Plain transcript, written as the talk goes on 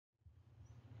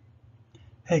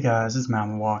Hey guys, it's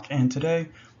Mountain Walk, and today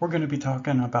we're going to be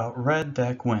talking about red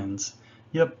deck wins.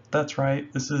 Yep, that's right,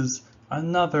 this is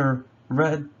another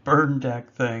red burn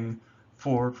deck thing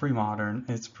for Premodern.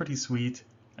 It's pretty sweet.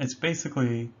 It's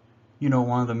basically,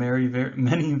 one of the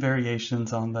many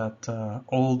variations on that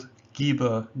old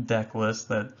Giba deck list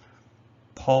that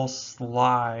Paul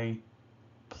Sligh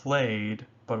played,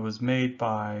 but it was made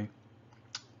by,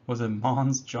 was it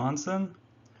Mons Johnson?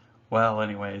 Well,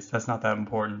 anyways, that's not that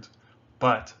important.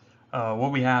 But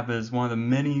what we have is one of the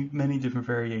many different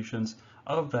variations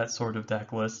of that sort of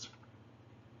deck list.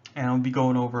 And I'll be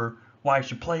going over why you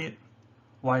should play it,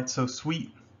 why it's so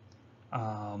sweet,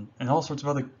 and all sorts of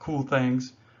other cool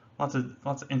things. Lots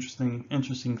of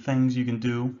interesting things you can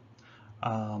do.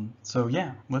 So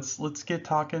yeah, let's get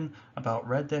talking about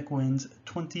Red Deck Wins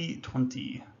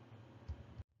 2020.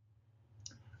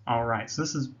 Alright, so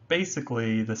this is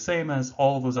basically the same as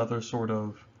all those other sort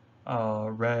of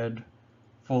red,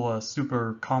 full of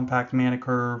super compact mana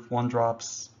curve,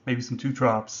 1-drops, maybe some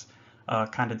 2-drops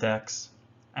kind of decks.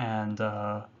 And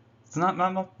it's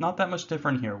not that much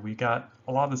different here. We got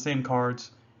a lot of the same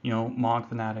cards, Mog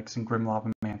Fanatics and Grim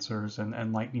Lavamancers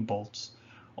and Lightning Bolts,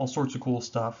 all sorts of cool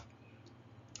stuff.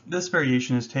 This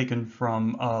variation is taken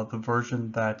from the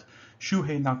version that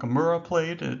Shuhei Nakamura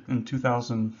played in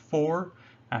 2004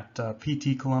 at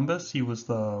PT Columbus. He was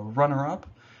the runner-up,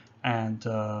 and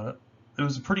it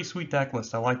was a pretty sweet deck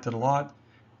list. I liked it a lot.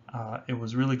 It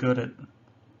was really good at,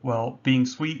 well, being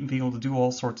sweet and being able to do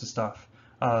all sorts of stuff.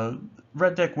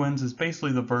 Red Deck Wins is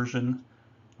basically the version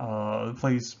it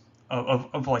plays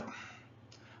of like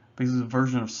basically the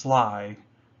version of Sligh,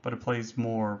 but it plays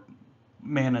more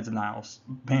mana denial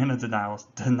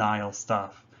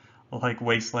stuff like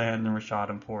Wasteland and Rashad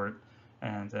Import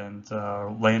and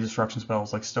land destruction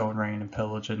spells like Stone Rain and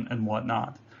Pillage and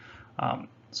whatnot.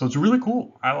 So it's really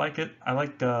cool. I like it. I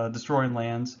like destroying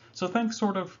lands. So think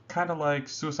sort of kind of like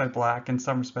Suicide Black in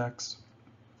some respects,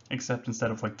 except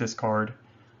instead of like discard,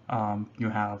 you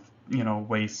have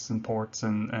wastes and ports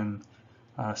and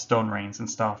stone rains and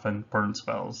stuff and burn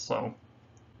spells. So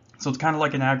it's kind of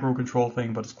like an aggro control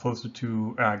thing, but it's closer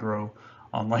to aggro.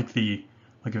 Unlike if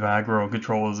aggro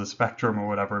control is a spectrum or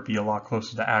whatever, it'd be a lot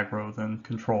closer to aggro than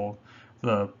control.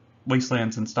 The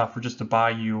wastelands and stuff are just to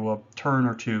buy you a turn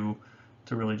or two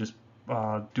to really just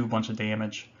do a bunch of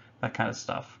damage, that kind of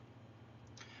stuff.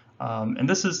 And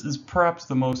this is perhaps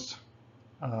the most,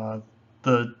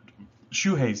 the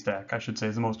Shuhei's deck, I should say,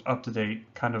 is the most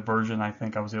up-to-date kind of version I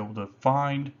think I was able to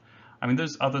find. I mean,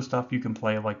 there's other stuff you can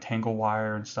play like Tangle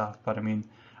Wire and stuff, but I mean,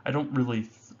 I don't really.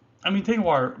 Tangle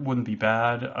Wire wouldn't be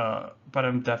bad, but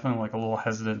I'm definitely like a little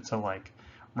hesitant to like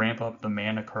ramp up the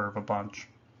mana curve a bunch.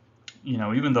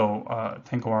 Even though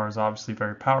Tangle Wire is obviously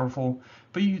very powerful,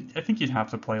 but I think you'd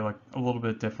have to play like a little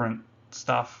bit different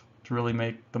stuff to really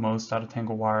make the most out of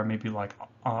Tangle Wire. Maybe like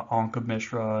Ankh of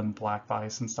Mishra and Black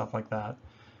Vice and stuff like that.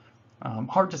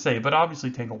 Hard to say, but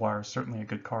obviously Tangle Wire is certainly a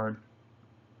good card.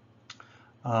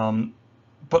 But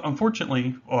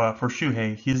unfortunately for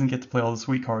Shuhei, he doesn't get to play all the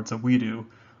sweet cards that we do,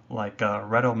 like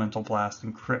Red Elemental Blast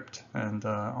and Crypt and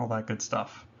all that good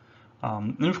stuff.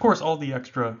 And of course, all the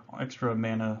extra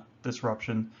mana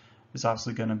disruption is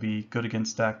obviously going to be good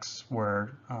against decks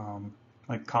where,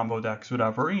 like combo decks,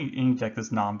 whatever, any deck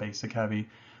that's non-basic heavy,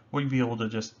 where you'd be able to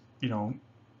just,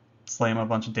 slam a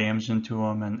bunch of damage into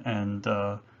them and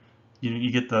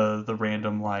you get the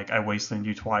random like I wasteland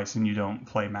you twice and you don't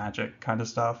play magic kind of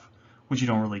stuff, which you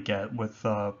don't really get with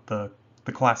the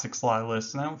classic Sligh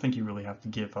list, and I don't think you really have to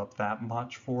give up that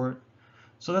much for it.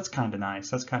 So that's kind of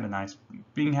nice.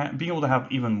 Being able to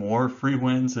have even more free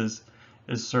wins is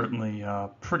certainly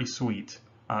pretty sweet,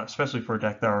 especially for a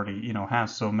deck that already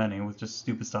has so many with just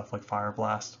stupid stuff like Fire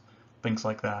Blast, things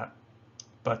like that.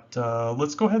 But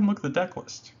let's go ahead and look at the deck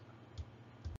list.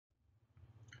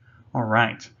 All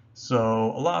right.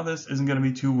 So a lot of this isn't going to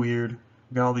be too weird.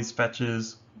 We got all these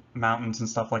fetches, mountains, and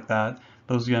stuff like that.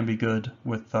 Those are going to be good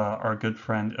with our good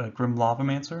friend Grim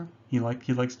Lavamancer. He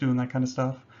likes doing that kind of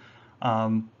stuff.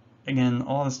 Again,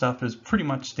 all the stuff is pretty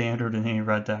much standard in any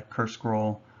red deck. Curse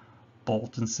Scroll,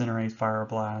 Bolt, Incinerate, Fire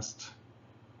Blast.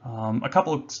 A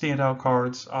couple of standout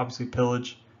cards, obviously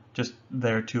Pillage, just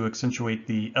there to accentuate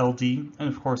the LD, and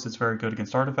of course it's very good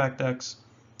against artifact decks.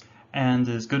 And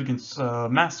is good against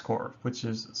Massacre, which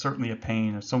is certainly a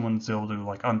pain. If someone's able to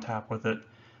like untap with it,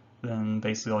 then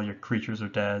basically all your creatures are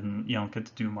dead and you don't get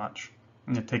to do much.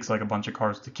 And it takes like a bunch of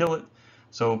cards to kill it.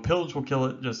 So Pillage will kill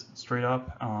it just straight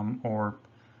up, or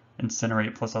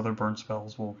Incinerate plus other burn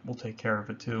spells will take care of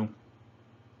it too.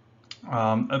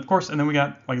 Of course, and then we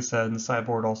got, like I said, in the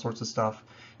sideboard, all sorts of stuff.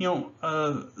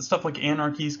 Stuff like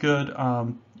Anarchy is good.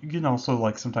 You can also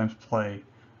like sometimes play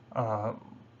Uh,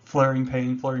 Flaring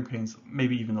Pain. Flaring Pain's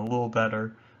maybe even a little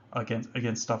better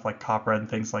against stuff like Copperhead and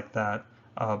things like that.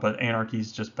 But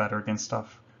Anarchy's just better against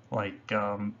stuff like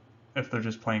if they're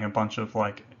just playing a bunch of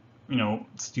like,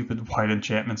 stupid white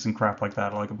enchantments and crap like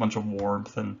that, like a bunch of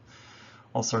warmth and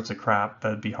all sorts of crap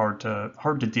that'd be hard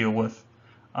to deal with.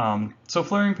 So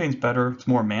Flaring Pain's better. It's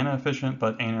more mana efficient,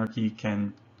 but Anarchy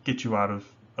can get you out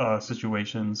of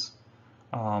situations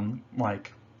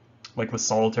like with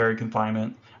solitary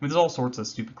confinement. I mean, there's all sorts of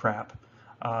stupid crap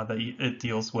that it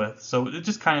deals with. So it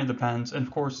just kind of depends. And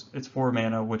of course, it's 4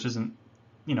 mana, which isn't,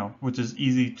 which is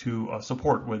easy to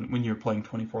support when you're playing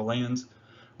 24 lands.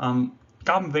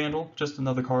 Goblin Vandal, just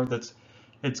another card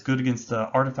it's good against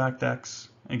artifact decks.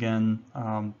 Again,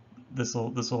 this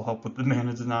will help with the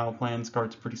mana denial plan. This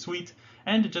card's pretty sweet,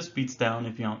 and it just beats down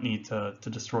if you don't need to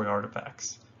destroy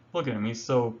artifacts. Look at him, he's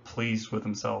so pleased with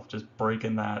himself, just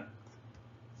breaking that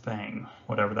thing,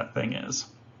 whatever that thing is.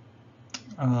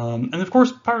 And of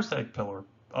course, Pyrostatic Pillar.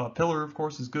 Pillar, of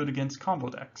course, is good against combo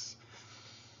decks.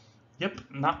 Yep,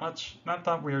 not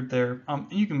that weird there. And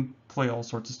you can play all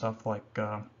sorts of stuff like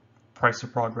Price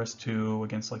of Progress 2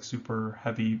 against like super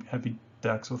heavy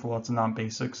decks with lots of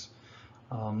non-basics.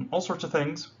 All sorts of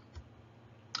things.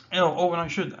 Oh, and I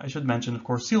should mention, of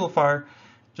course, Seal of Fire.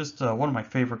 Just one of my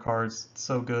favorite cards. It's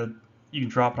so good. You can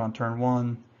drop it on turn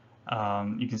 1.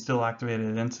 You can still activate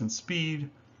it at instant speed.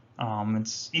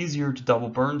 It's easier to double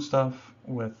burn stuff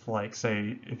with, like,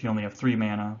 say, if you only have 3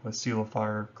 mana with Seal of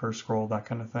Fire, Curse Scroll, that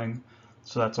kind of thing.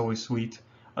 So that's always sweet.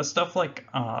 Stuff like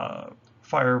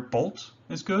Fire Bolt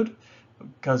is good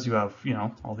because you have,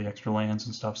 all the extra lands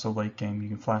and stuff. So late game you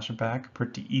can flash it back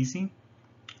pretty easy.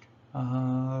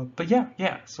 But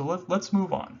yeah. So let's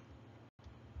move on.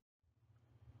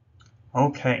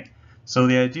 Okay. So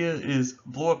the idea is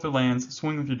blow up their lands,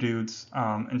 swing with your dudes,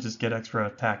 and just get extra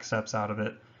attack steps out of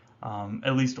it.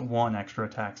 At least 1 extra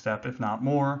attack step, if not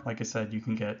more. Like I said, you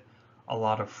can get a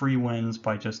lot of free wins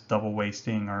by just double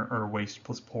wasting or waste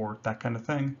plus port, that kind of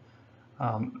thing.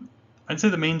 I'd say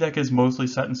the main deck is mostly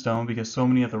set in stone because so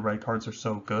many of the red cards are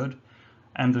so good,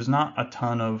 and there's not a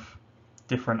ton of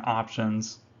different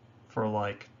options for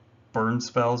like burn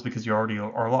spells because you already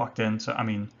are locked in. So I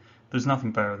mean, there's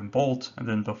nothing better than Bolt, and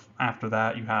then after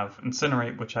that you have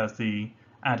Incinerate, which has the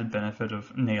added benefit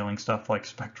of nailing stuff like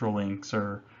Spectral Links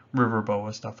or River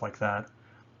Boa, stuff like that.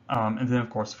 And then of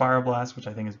course Fire Blast, which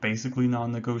I think is basically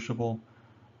non-negotiable.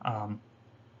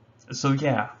 So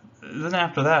yeah, then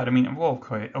after that, I mean, well,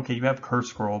 okay, you have Curse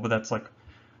Scroll, but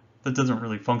that doesn't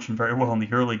really function very well in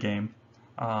the early game.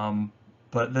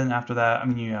 But then after that, I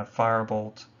mean, you have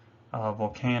Firebolt,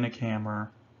 Volcanic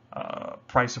Hammer,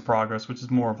 Price of Progress, which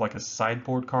is more of like a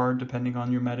sideboard card depending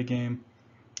on your metagame.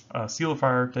 Seal of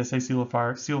Fire, did I say Seal of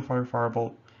Fire? Seal of Fire,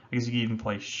 Firebolt. I guess you can even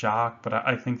play Shock, but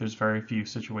I think there's very few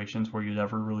situations where you'd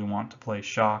ever really want to play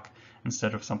Shock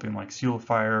instead of something like Seal of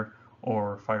Fire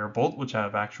or Firebolt, which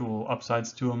have actual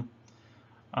upsides to them.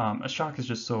 A Shock is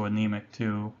just so anemic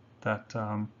too that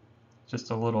just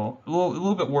a little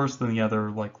bit worse than the other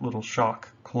like little Shock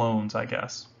clones, I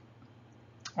guess.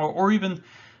 Or even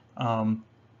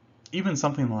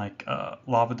something like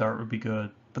Lava Dart would be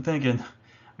good, but then again,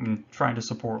 I mean, trying to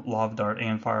support Lava Dart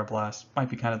and Fire Blast might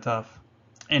be kind of tough.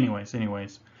 Anyways,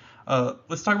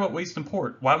 let's talk about Waste and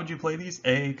Port. Why would you play these?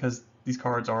 Because these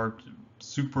cards are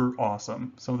super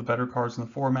awesome. Some of the better cards in the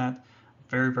format,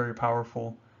 very, very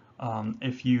powerful.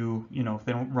 If if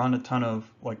they don't run a ton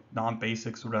of like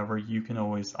non-basics or whatever, you can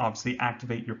always obviously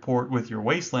activate your port with your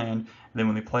Wasteland, and then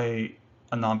when they play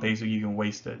a non-basic, you can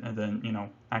waste it, and then,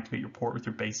 activate your port with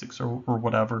your basics or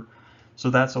whatever. So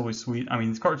that's always sweet. I mean,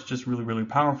 these cards are just really, really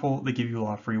powerful. They give you a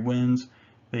lot of free wins.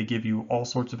 They give you all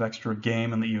sorts of extra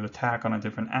game and let you attack on a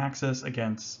different axis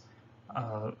against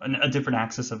a different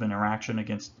axis of interaction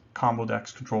against combo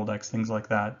decks, control decks, things like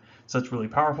that. So that's really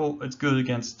powerful. It's good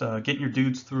against getting your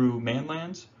dudes through man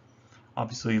lands.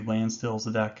 Obviously, Landstill is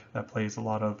a deck that plays a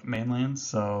lot of man lands,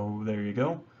 so there you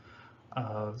go.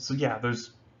 So yeah,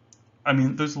 there's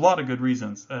a lot of good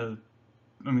reasons. The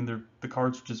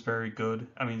cards are just very good.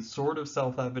 I mean, sort of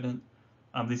self-evident.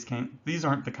 These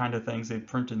aren't the kind of things they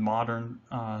print in Modern,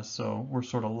 so we're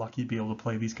sort of lucky to be able to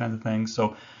play these kinds of things.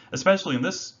 So, especially in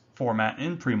this format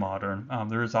in Premodern,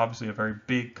 there is obviously a very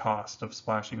big cost of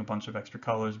splashing a bunch of extra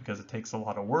colors because it takes a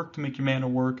lot of work to make your mana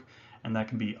work, and that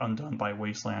can be undone by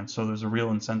Wasteland. So there's a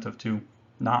real incentive to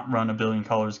not run a billion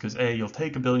colors because you'll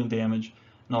take a billion damage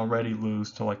and already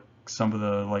lose to like some of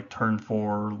the like turn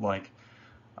 4 like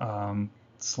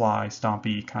Sligh,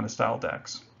 Stompy kind of style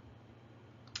decks.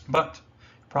 But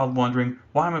probably wondering,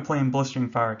 why am I playing Blistering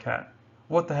Firecat?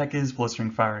 What the heck is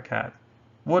Blistering Firecat?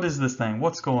 What is this thing?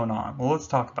 What's going on? Well, let's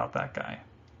talk about that guy.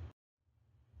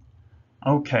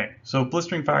 Okay, so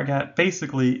Blistering Firecat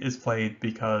basically is played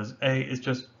because A, it's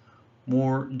just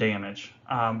more damage.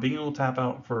 Being able to tap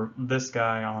out for this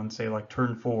guy on, say, like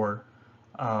turn 4,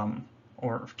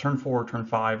 or turn 4, turn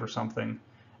 5 or something,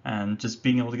 and just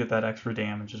being able to get that extra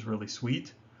damage is really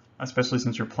sweet, especially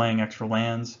since you're playing extra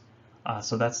lands.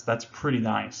 So that's pretty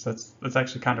nice. That's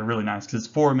actually kind of really nice because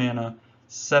it's 4 mana,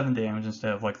 7 damage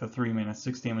instead of like the 3 mana,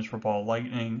 6 damage for Ball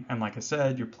Lightning. And like I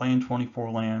said, you're playing 24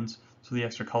 lands, so the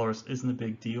extra colorless isn't a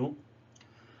big deal.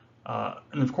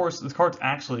 And of course, this card's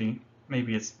actually,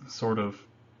 maybe it's sort of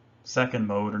second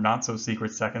mode or not so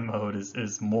secret second mode is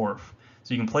morph.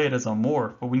 So you can play it as a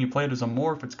morph, but when you play it as a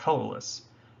morph, it's colorless.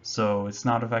 So it's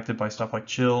not affected by stuff like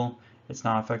chill, it's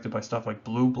not affected by stuff like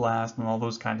blue blast and all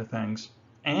those kind of things.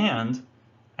 And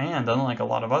unlike a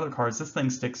lot of other cards, this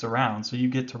thing sticks around, so you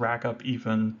get to rack up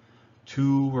even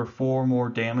 2 or 4 more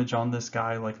damage on this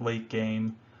guy like late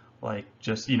game. Like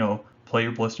just, play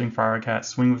your Blistering Firecat,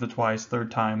 swing with it twice,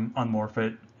 third time, unmorph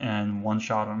it, and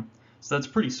one-shot him. So that's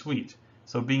pretty sweet.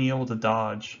 So being able to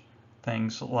dodge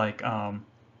things like,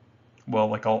 well,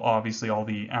 like obviously all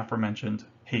the aforementioned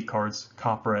hate cards,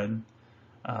 Copperhead,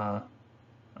 uh,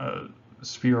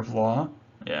 Sphere of Law,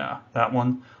 yeah, that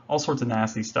one, all sorts of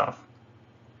nasty stuff.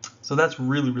 So that's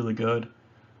really, really good.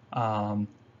 Um,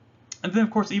 and then,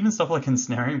 of course, even stuff like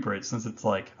Ensnaring Bridge, since it's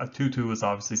like a 2/2 is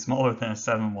obviously smaller than a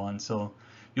 7/1, so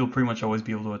you'll pretty much always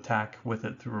be able to attack with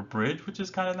it through a bridge, which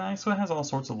is kind of nice. So it has all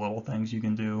sorts of little things you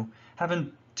can do.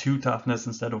 Having 2 toughness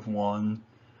instead of 1.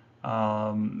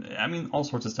 I mean, all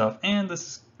sorts of stuff. And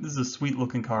this is a sweet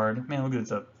looking card. Man, look at it,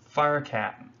 it's a Fire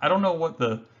Cat. I don't know what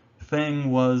the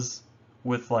thing was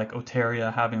with like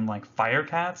Oteria having like Fire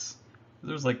Cats.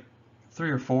 There's like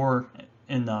 3 or 4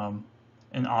 in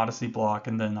Odyssey block,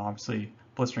 and then obviously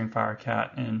Blistering Fire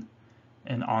Cat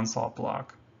in Onslaught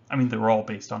block. I mean, they were all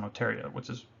based on Oteria, which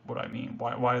is what I mean.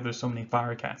 Why are there so many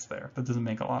Fire Cats there? That doesn't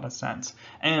make a lot of sense.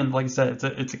 And like I said,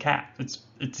 it's a cat. It's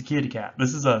a kitty cat.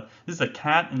 This is a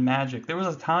cat in Magic. There was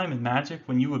a time in Magic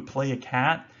when you would play a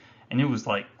cat, and it was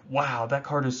like, wow, that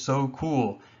card is so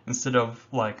cool, instead of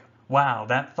like, wow,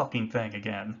 that fucking thing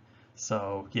again.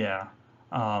 So yeah,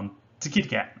 it's a kitty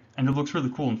cat, and it looks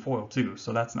really cool in foil too.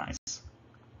 So that's nice.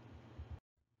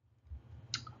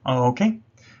 Okay.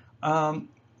 Um,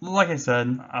 like I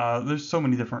said, there's so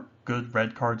many different good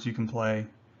red cards you can play.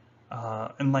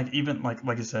 And like even like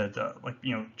I said, like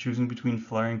choosing between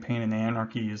Flaring Pain and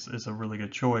Anarchy is a really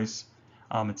good choice.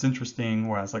 It's interesting,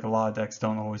 whereas like a lot of decks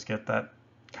don't always get that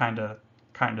kind of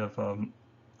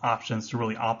options to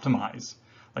really optimize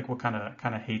like what kind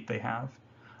of hate they have.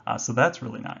 So that's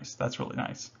really nice. That's really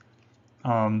nice.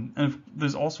 And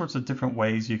there's all sorts of different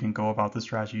ways you can go about this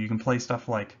strategy. You can play stuff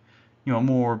like,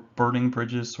 more burning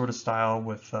bridges sort of style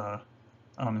with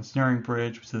ensnaring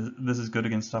bridge. This is good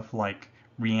against stuff like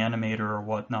reanimator or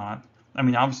whatnot. I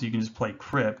mean, obviously you can just play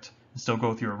crypt and still go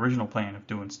with your original plan of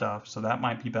doing stuff. So that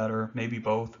might be better. Maybe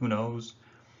both. Who knows?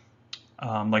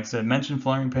 Like I said, mentioned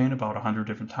flaring pain about 100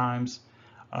 different times.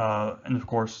 And of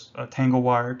course, Tangle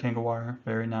Wire,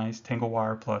 very nice. Tangle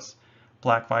Wire plus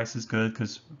Black Vice is good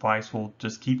because Vice will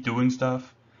just keep doing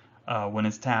stuff. When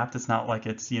it's tapped, it's not like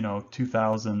it's,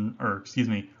 2000, or excuse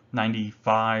me,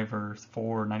 95 or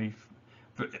 4, 90.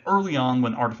 Early on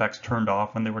when artifacts turned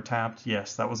off when they were tapped,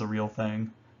 yes, that was a real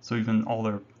thing. So even all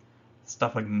their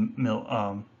stuff like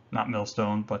not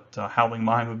Millstone, but Howling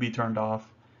Mine would be turned off.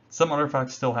 Some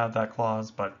artifacts still have that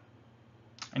clause, but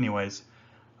anyways.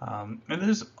 And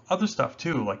there's other stuff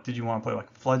too, like did you want to play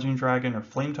like Fledging Dragon or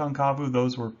Flametongue Kavu?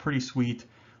 Those were pretty sweet.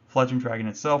 Fledging Dragon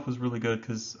itself was really good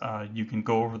because you can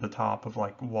go over the top of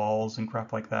like walls and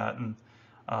crap like that, and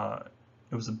uh,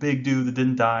 it was a big dude that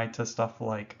didn't die to stuff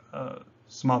like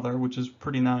Smother, which is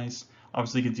pretty nice.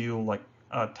 Obviously, you can deal like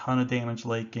a ton of damage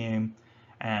late game,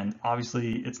 and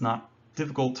obviously it's not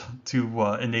difficult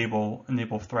to enable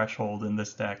Threshold in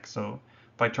this deck. So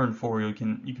by turn 4, you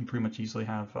can pretty much easily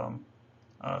have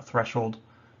Threshold.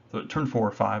 So turn 4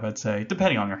 or 5, I'd say,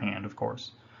 depending on your hand, of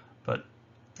course. But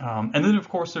and then of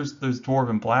course there's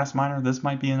Dwarven Blast Miner. This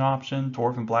might be an option.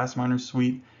 Dwarven Blast Miner's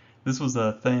sweet. This was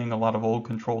a thing a lot of old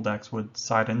control decks would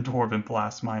side in Dwarven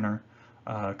Blast Miner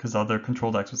because other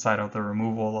control decks would side out their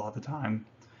removal a lot of the time,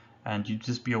 and you'd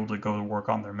just be able to go to work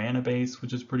on their mana base,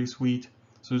 which is pretty sweet.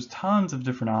 So there's tons of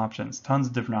different options, tons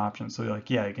of different options. So like,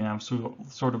 yeah, you can have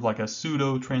sort of like a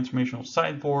pseudo transformational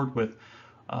sideboard with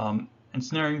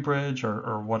ensnaring bridge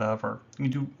or whatever. You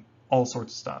can do all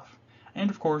sorts of stuff. And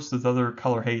of course, there's other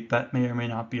color hate that may or may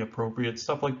not be appropriate,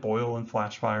 stuff like Boil and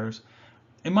Flash Fires.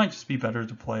 It might just be better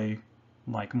to play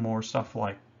like more stuff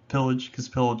like Pillage, because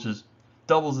Pillage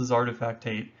doubles as artifact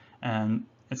hate, and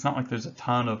It's not like there's a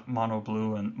ton of mono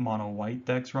blue and mono white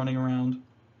decks running around,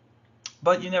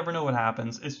 but you never know what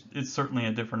happens. It's certainly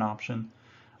a different option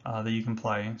that you can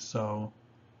play. So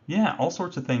yeah, all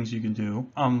sorts of things you can do.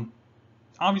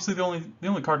 Obviously the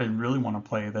only card I really want to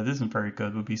play that isn't very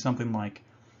good would be something like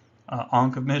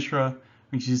Ankh of Mishra. I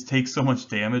mean, she just takes so much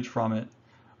damage from it.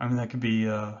 I mean, that could be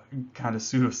kind of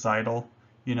suicidal,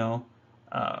 you know,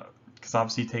 because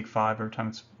obviously you take 5 every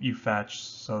time you fetch,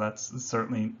 so that's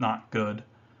certainly not good.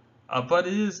 But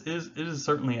it is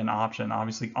certainly an option.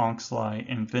 Obviously, Ankh Sligh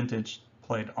in Vintage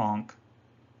played Ankh,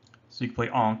 so you can play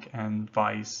Ankh and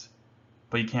Vice,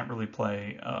 but you can't really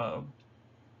play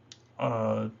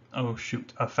oh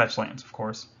shoot, fetch lands, of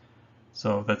course.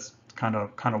 So that's kind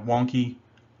of wonky.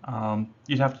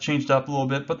 You'd have to change it up a little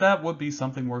bit, but that would be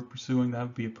something worth pursuing. That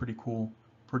would be a pretty cool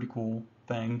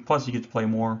thing. Plus, you get to play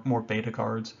more beta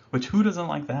cards, which who doesn't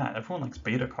like that? Everyone likes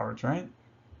beta cards, right?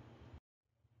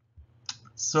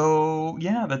 So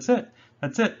yeah, that's it.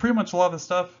 That's it. Pretty much a lot of the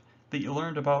stuff that you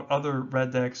learned about other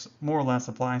red decks more or less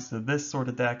applies to this sort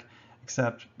of deck,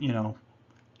 except you're a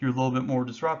little bit more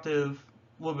disruptive,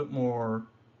 a little bit more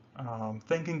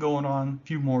thinking going on, a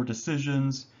few more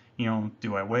decisions.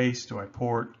 Do I waste? Do I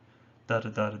port? Da da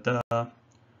da da da.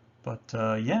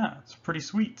 But yeah, it's pretty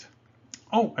sweet.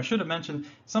 Oh, I should have mentioned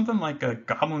something like a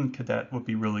Goblin Cadet would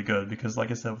be really good because,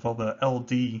 like I said, with all the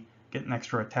LD, getting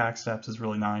extra attack steps is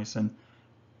really nice. And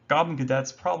Goblin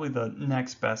Cadet's probably the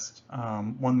next best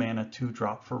 1 mana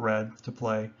 2-drop for red to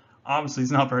play. Obviously,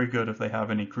 it's not very good if they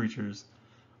have any creatures.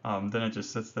 Then it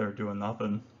just sits there doing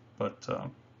nothing. But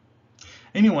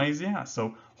anyways, yeah,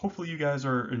 so hopefully you guys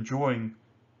are enjoying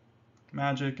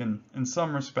Magic and in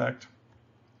some respect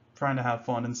trying to have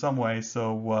fun in some way.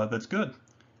 So that's good.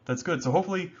 That's good. So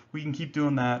hopefully we can keep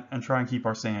doing that and try and keep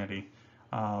our sanity.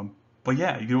 But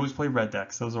yeah, you can always play red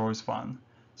decks. Those are always fun.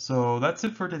 So that's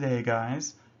it for today,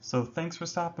 guys. So thanks for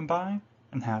stopping by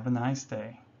and have a nice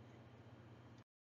day.